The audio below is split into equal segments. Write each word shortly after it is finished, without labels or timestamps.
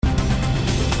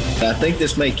I think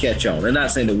this may catch on. I'm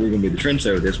not saying that we're going to be the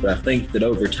trendsetter of this, but I think that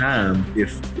over time,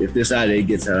 if this idea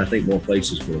gets out, I think more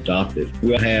places will adopt it.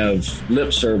 We'll have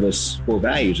lip service core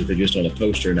values if they're just on a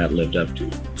poster and not lived up to.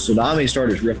 Tsunami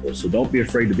started as Ripple, so don't be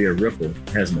afraid to be a ripple. It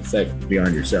has an effect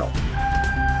beyond yourself.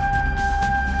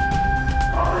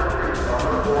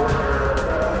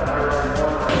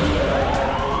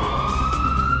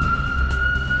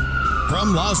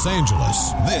 From Los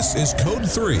Angeles, this is Code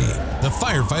 3, the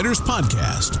Firefighters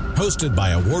Podcast, hosted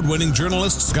by award-winning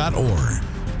journalist Scott Orr.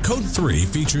 Code 3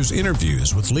 features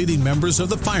interviews with leading members of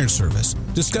the fire service,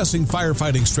 discussing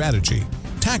firefighting strategy,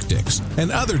 tactics,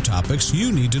 and other topics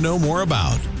you need to know more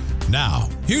about. Now,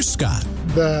 here's Scott.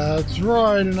 That's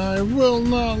right, and I will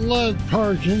not let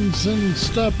Parkinson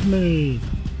stop me.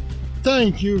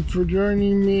 Thank you for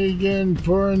joining me again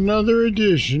for another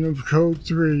edition of Code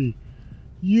 3.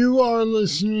 You are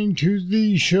listening to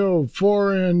the show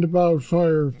for and about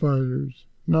firefighters.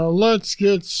 Now let's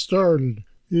get started.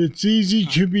 It's easy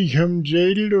to become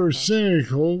jaded or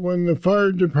cynical when the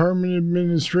fire department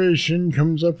administration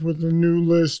comes up with a new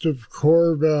list of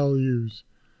core values.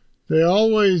 They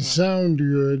always sound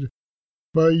good,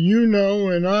 but you know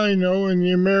and I know and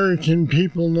the American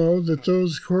people know that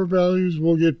those core values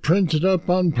will get printed up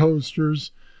on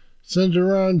posters, sent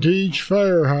around to each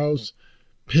firehouse,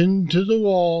 pinned to the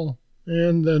wall,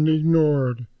 and then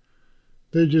ignored.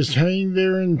 They just hang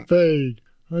there and fade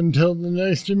until the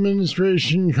next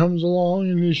administration comes along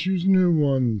and issues new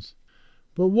ones.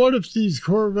 But what if these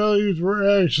core values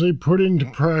were actually put into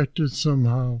practice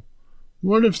somehow?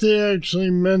 What if they actually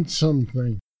meant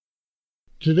something?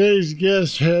 Today's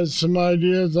guest has some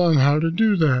ideas on how to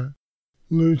do that.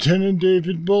 Lieutenant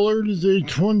David Bullard is a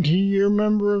 20-year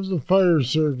member of the fire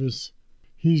service.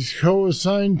 He's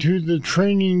co-assigned to the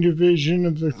training division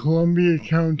of the Columbia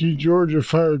County, Georgia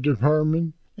Fire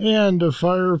Department and a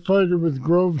firefighter with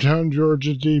Grovetown,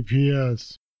 Georgia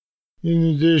DPS. In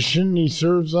addition, he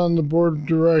serves on the board of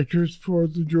directors for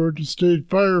the Georgia State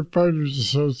Firefighters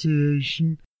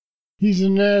Association. He's a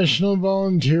National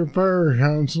Volunteer Fire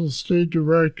Council state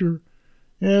director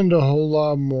and a whole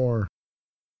lot more.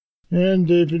 And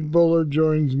David Bullard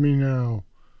joins me now.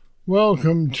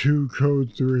 Welcome to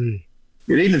Code 3.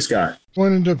 Good evening, Scott.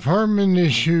 When a department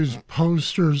issues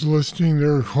posters listing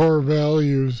their core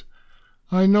values,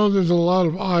 I know there's a lot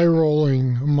of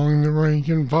eye-rolling among the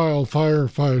rank-and-file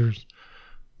firefighters.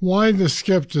 Why the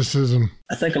skepticism?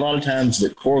 I think a lot of times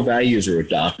that core values are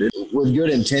adopted with good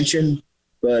intention,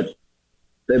 but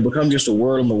they become just a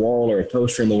word on the wall or a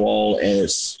poster on the wall, and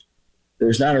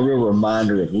there's not a real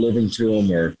reminder of living to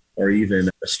them or even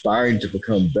aspiring to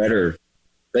become better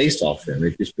based off them.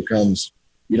 It just becomes,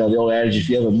 the old adage, if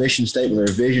you have a mission statement or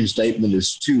a vision statement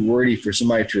that's too wordy for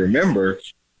somebody to remember,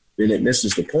 then it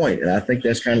misses the point. And I think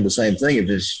that's kind of the same thing. If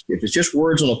it's just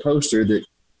words on a poster that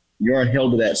you aren't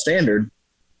held to that standard,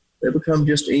 they become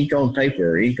just ink on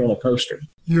paper or ink on a poster.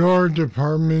 Your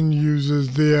department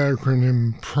uses the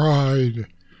acronym PRIDE.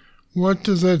 What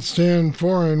does that stand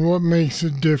for and what makes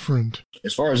it different?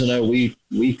 As far as I know,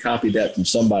 we copied that from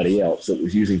somebody else that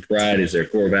was using PRIDE as their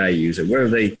core values. And whether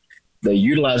they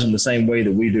utilize them the same way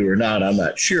that we do or not, I'm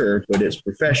not sure, but it's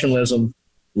professionalism,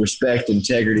 respect,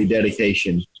 integrity,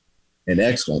 dedication, and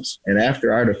excellence. And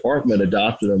after our department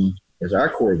adopted them as our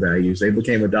core values, they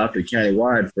became adopted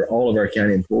countywide for all of our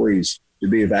county employees to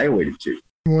be evaluated to.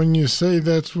 When you say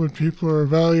that's what people are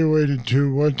evaluated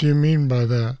to, what do you mean by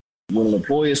that? When an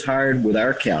employee is hired with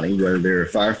our county, whether they're a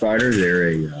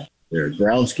firefighter, they're a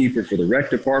groundskeeper for the rec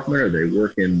department, or they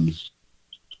work in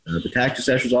the tax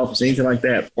assessor's office, anything like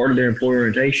that, part of their employee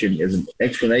orientation is an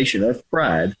explanation of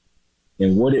PRIDE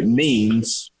and what it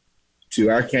means to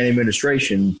our county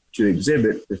administration to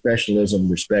exhibit professionalism,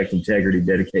 respect, integrity,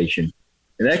 dedication,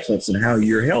 and excellence, and how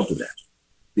you're held to that.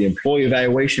 The employee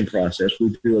evaluation process,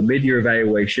 we do a mid-year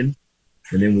evaluation,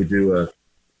 and then we do a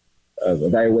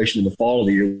evaluation in the fall of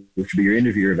the year, which would be your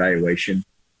end-of-year evaluation.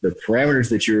 The parameters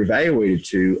that you're evaluated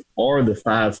to are the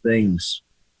 5 things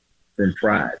from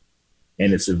PRIDE.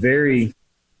 And it's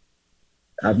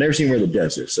I've never seen where that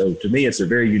does this. So to me, it's a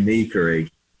very unique or a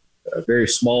very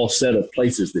small set of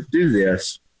places that do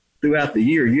this. Throughout the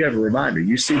year, you have a reminder.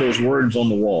 You see those words on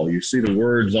the wall. You see the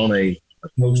words on a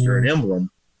poster, an emblem,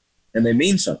 and they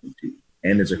mean something to you.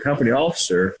 And as a company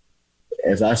officer,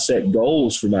 as I set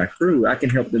goals for my crew, I can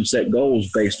help them set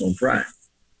goals based on PRIDE.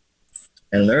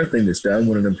 And another thing that's done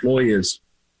when an employee is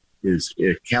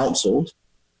counseled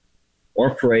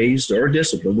or praised or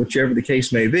disciplined, whichever the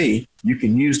case may be, you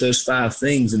can use those 5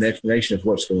 things in the explanation of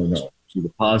what's going on, to the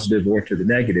positive or to the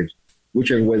negative,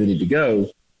 whichever way they need to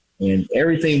go. And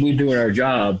everything we do in our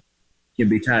job can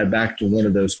be tied back to one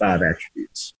of those 5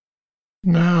 attributes.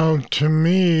 Now, to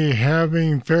me,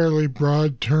 having fairly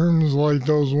broad terms like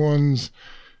those ones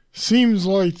seems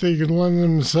like they could lend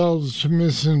themselves to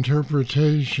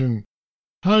misinterpretation.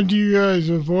 How do you guys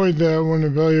avoid that when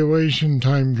evaluation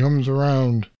time comes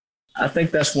around? I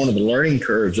think that's one of the learning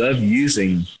curves of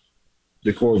using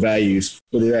the core values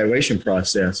for the evaluation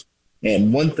process.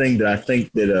 And one thing that I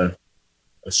think that a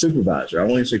supervisor, I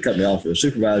won't even say cut me off, a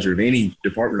supervisor of any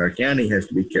department or county has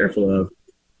to be careful of,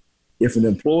 if an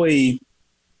employee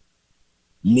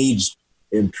needs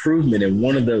improvement in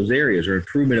one of those areas or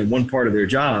improvement in one part of their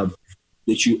job,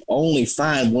 that you only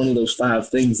find one of those 5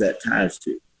 things that ties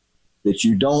to, that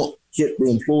you don't hit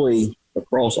the employee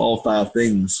across all 5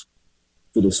 things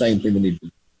for the same thing they need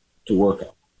to work on.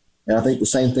 And I think the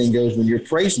same thing goes when you're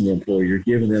praising the employee, you're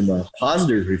giving them a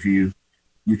positive review.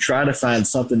 You try to find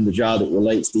something in the job that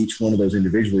relates to each one of those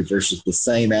individually versus the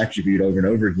same attribute over and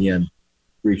over again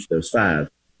for each of those 5.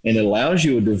 And it allows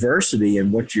you a diversity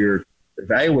in what you're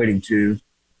evaluating to,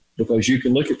 because you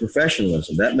can look at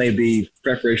professionalism. That may be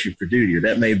preparation for duty, or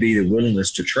that may be the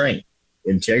willingness to train.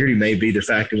 Integrity may be the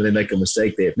fact that when they make a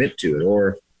mistake, they admit to it,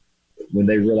 or when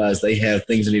they realize they have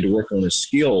things they need to work on as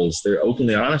skills, they're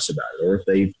openly honest about it. Or if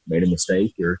they've made a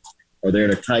mistake or they're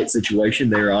in a tight situation,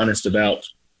 they're honest about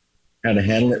how to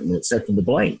handle it and accepting the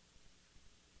blame.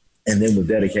 And then with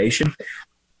dedication,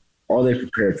 are they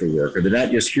prepared for work? Are they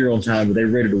not just here on time, but they're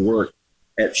ready to work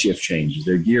at shift changes?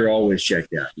 Their gear always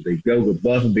checked out. They go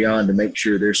above and beyond to make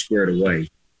sure they're squared away.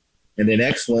 And then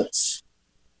excellence,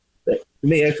 to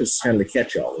me, excellence is kind of the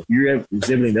catch-all. If you're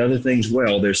exhibiting the other things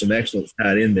well, there's some excellence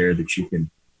tied in there that you can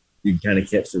kind of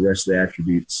catch the rest of the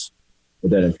attributes of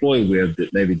that employee with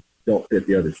that maybe don't fit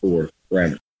the other 4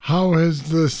 parameters. How has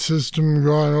the system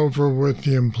gone over with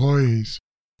the employees?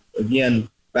 Again,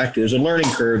 back to there's a learning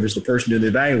curve as the person doing the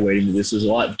evaluating. This is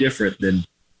a lot different than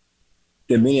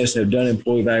many of us have done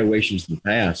employee evaluations in the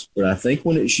past. But I think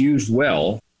when it's used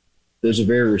well, there's a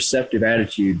very receptive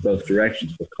attitude both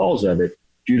directions because of it,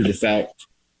 due to the fact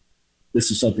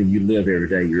this is something you live every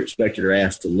day. You're expected or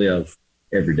asked to live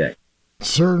every day.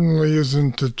 Certainly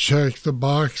isn't the check the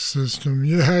box system.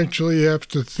 You actually have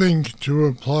to think to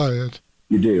apply it.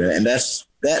 You do. And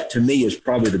that to me is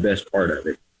probably the best part of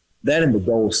it. That and the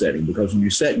goal setting, because when you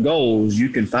set goals, you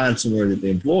can find somewhere that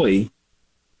the employee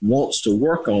wants to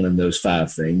work on in those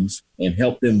 5 things and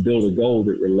help them build a goal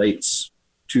that relates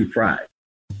to pride.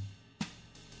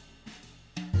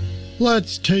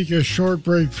 Let's take a short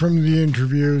break from the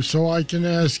interview so I can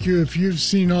ask you if you've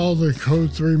seen all the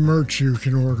Code 3 merch you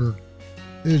can order.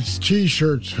 It's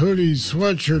t-shirts, hoodies,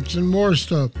 sweatshirts, and more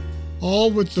stuff, all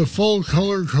with the full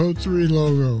color Code 3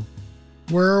 logo.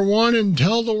 Wear one and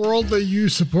tell the world that you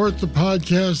support the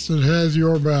podcast that has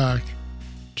your back.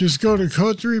 Just go to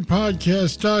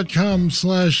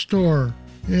code3podcast.com/store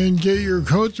and get your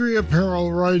Code 3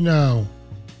 apparel right now.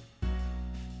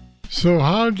 So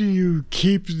how do you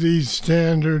keep these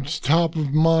standards top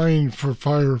of mind for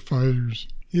firefighters?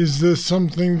 Is this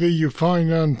something that you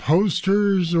find on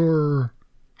posters, or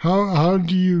how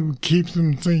do you keep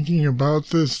them thinking about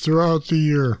this throughout the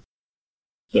year?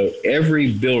 So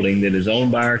every building that is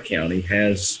owned by our county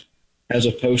has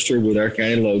a poster with our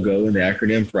county logo and the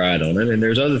acronym PRIDE on it. And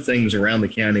there's other things around the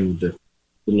county with the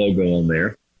logo on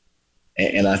there.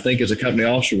 And I think as a company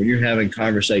officer, when you're having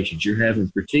conversations, you're having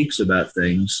critiques about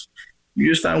things, you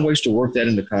just find ways to work that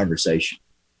into conversation.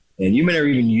 And you may not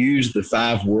even use the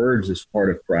 5 words as part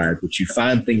of PRIDE, but you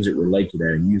find things that relate to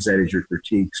that and use that as your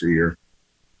critiques or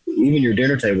even your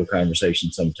dinner table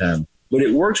conversation sometime. But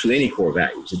it works with any core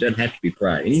values. It doesn't have to be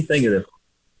PRIDE. Anything that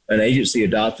an agency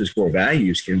adopts as core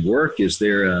values can work as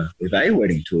their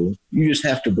evaluating tool. You just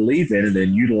have to believe in it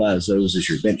and utilize those as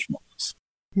your benchmarks.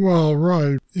 Well,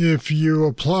 right. If you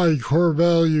apply core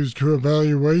values to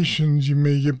evaluations, you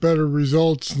may get better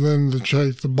results than the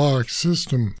check-the-box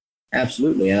system.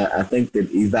 Absolutely. I think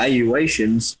that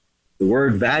evaluations, the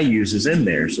word values is in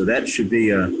there. So that should be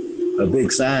a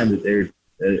big sign that there's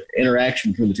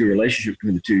interaction between the two, relationship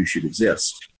between the two should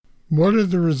exist. What are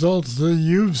the results that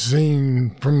you've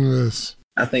seen from this?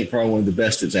 I think probably one of the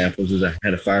best examples is I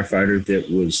had a firefighter that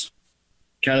was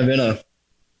kind of in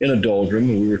a doldrum,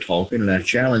 and we were talking, and I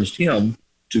challenged him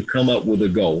to come up with a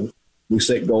goal. We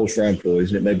set goals for our employees,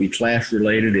 and it may be class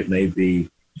related, it may be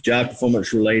job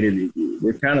performance related.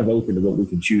 We're kind of open to what we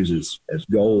can choose as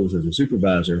goals as a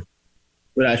supervisor.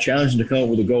 But I challenged him to come up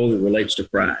with a goal that relates to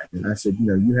pride. And I said,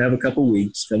 you have a couple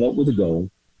weeks, come up with a goal,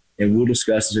 and we'll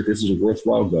discuss if this is a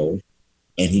worthwhile goal.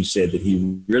 And he said that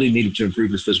he really needed to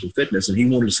improve his physical fitness, and he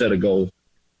wanted to set a goal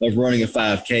of running a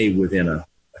 5K within a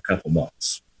couple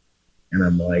months. And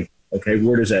I'm like, okay,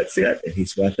 where does that fit? And he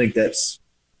said, I think that's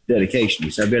dedication.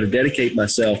 He said, I've got to dedicate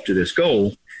myself to this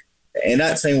goal. And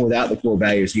not saying without the core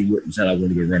values, he wouldn't say I want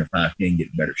to go run a 5K and get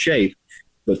in better shape.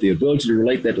 But the ability to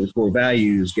relate that to the core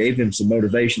values gave him some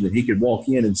motivation that he could walk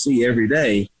in and see every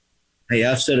day, hey,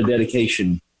 I've set a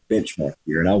dedication benchmark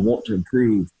here, and I want to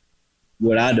improve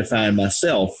what I define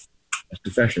myself as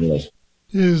professionalism.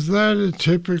 Is that a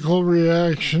typical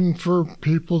reaction for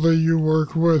people that you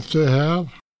work with to have?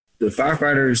 The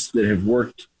firefighters that have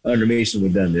worked under me since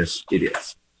we've done this, it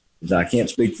is. Because I can't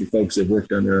speak for folks that have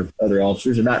worked under other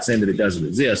officers. I'm not saying that it doesn't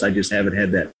exist. I just haven't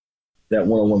had that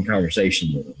one-on-one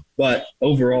conversation with them. But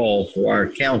overall, for our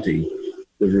county,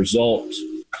 the result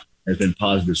has been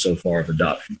positive so far of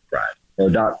adoption of pride, or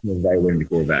adoption of evaluating the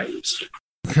core values.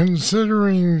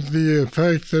 Considering the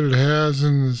effect that it has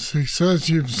and the success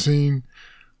you've seen,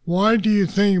 why do you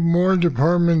think more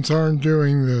departments aren't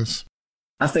doing this?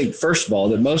 I think, first of all,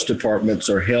 that most departments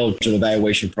are held to an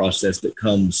evaluation process that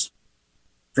comes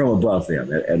from above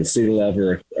them at a city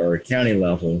level or a county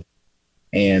level.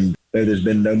 And there's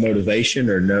been no motivation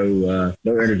or no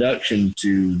introduction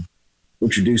to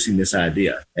introducing this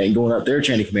idea and going up their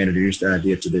chain of command to introduce the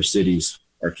idea to their cities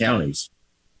or counties.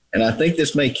 And I think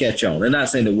this may catch on. I'm not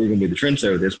saying that we're going to be the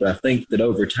trendsetter of this, but I think that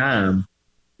over time,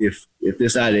 if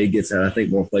this idea gets out, I think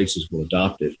more places will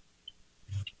adopt it.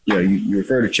 You know, you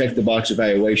refer to check the box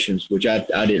evaluations, which I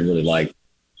didn't really like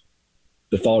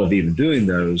the thought of even doing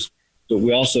those, but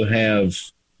we also have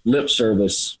lip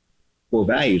service core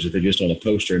values that they're just on a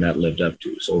poster and not lived up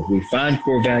to. So if we find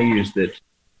core values that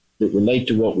relate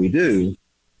to what we do,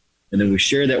 and then we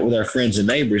share that with our friends and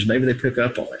neighbors, maybe they pick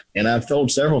up on it. And I've told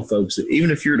several folks that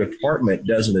even if your department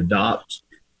doesn't adopt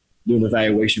doing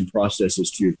evaluation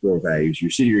processes to your core values, your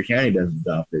city or county doesn't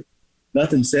adopt it,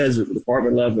 nothing says at the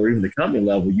department level or even the company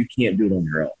level you can't do it on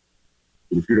your own.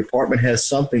 But if your department has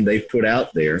something they've put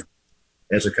out there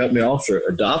as a company officer,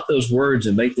 adopt those words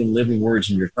and make them living words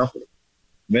in your company.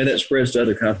 Maybe that spreads to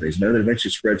other companies. Maybe that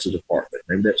eventually spreads to the department.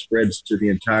 Maybe that spreads to the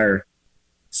entire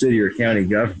city or county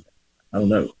government. I don't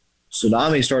know.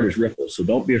 Tsunamis start as ripples, so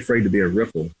don't be afraid to be a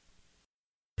ripple.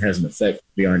 It has an effect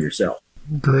beyond yourself.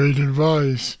 Great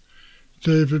advice.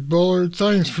 David Bullard,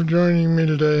 thanks for joining me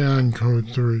today on Code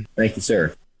 3. Thank you,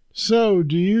 sir. So,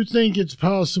 do you think it's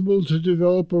possible to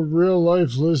develop a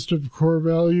real-life list of core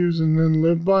values and then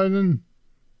live by them?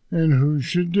 And who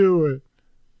should do it?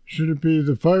 Should it be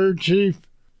the fire chief,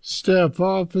 staff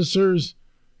officers?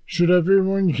 Should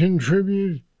everyone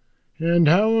contribute? And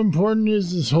how important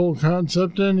is this whole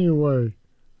concept anyway?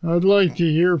 I'd like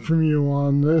to hear from you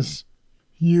on this.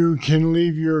 You can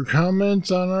leave your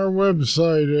comments on our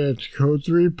website at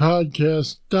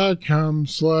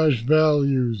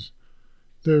code3podcast.com/values.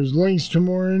 There's links to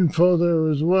more info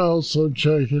there as well, so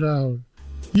check it out.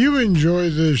 You enjoy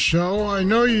this show. I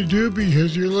know you do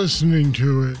because you're listening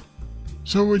to it.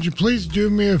 So would you please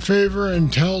do me a favor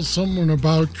and tell someone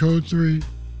about Code 3?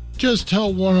 Just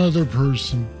tell one other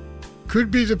person.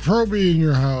 Could be the probie in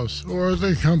your house or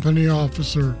the company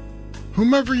officer.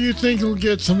 Whomever you think will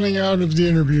get something out of the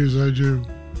interviews I do.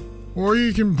 Or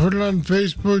you can put it on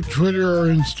Facebook, Twitter, or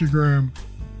Instagram.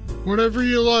 Whatever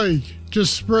you like,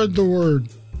 just spread the word.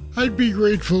 I'd be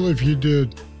grateful if you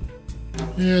did.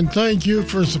 And thank you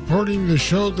for supporting the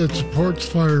show that supports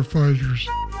firefighters.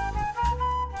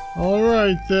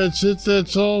 Alright, that's it.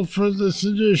 That's all for this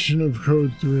edition of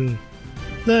Code 3.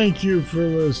 Thank you for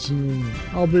listening.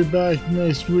 I'll be back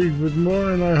next week with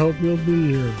more, and I hope you'll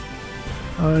be here.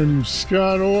 I'm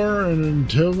Scott Orr, and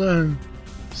until then,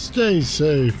 stay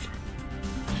safe.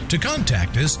 To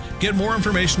contact us, get more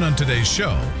information on today's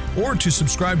show, or to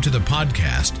subscribe to the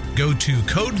podcast, go to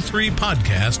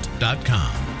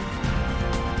code3podcast.com.